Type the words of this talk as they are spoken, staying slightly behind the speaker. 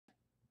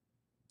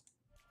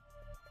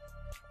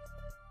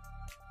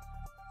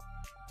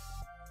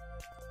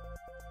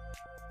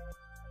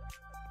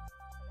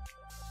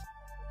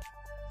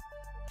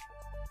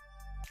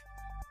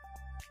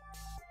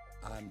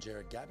I'm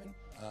Jared Gavin,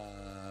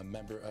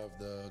 member of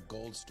the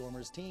Gold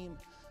Stormers team.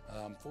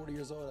 I'm 40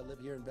 years old, I live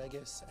here in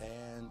Vegas,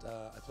 and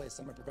I play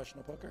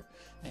semi-professional poker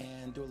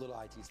and do a little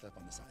IT stuff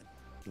on the side.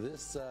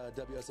 This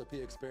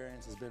WSOP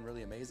experience has been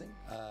really amazing.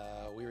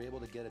 We were able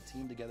to get a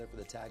team together for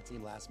the tag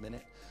team last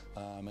minute,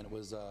 and it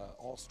was an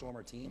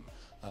all-Stormer team.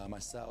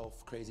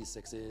 Myself, Crazy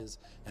Sixes,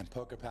 and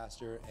Poker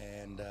Pastor,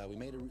 and we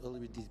made a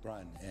really deep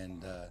run.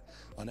 And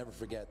I'll never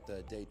forget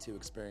the day 2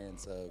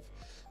 experience of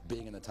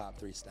being in the top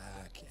 3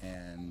 stack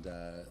and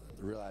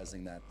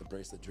realizing that the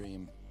bracelet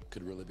dream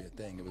could really be a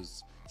thing. It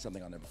was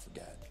something I'll never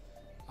forget.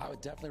 I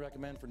would definitely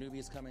recommend for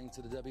newbies coming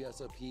to the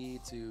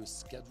WSOP to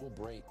schedule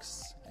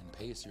breaks and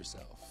pace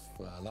yourself.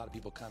 A lot of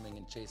people coming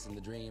and chasing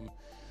the dream,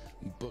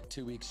 book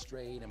 2 weeks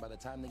straight, and by the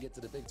time they get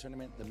to the big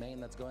tournament, the main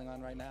that's going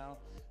on right now,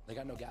 they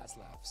got no gas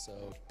left.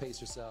 So pace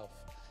yourself,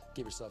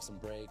 give yourself some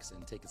breaks,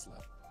 and take it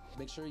slow.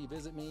 Make sure you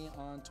visit me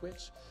on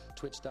Twitch,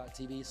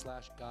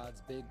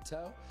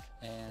 twitch.tv/GodsBigToe,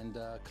 and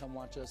come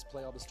watch us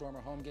play all the Stormer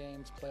home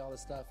games, play all the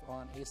stuff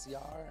on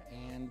ACR,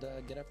 and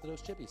get after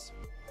those chippies.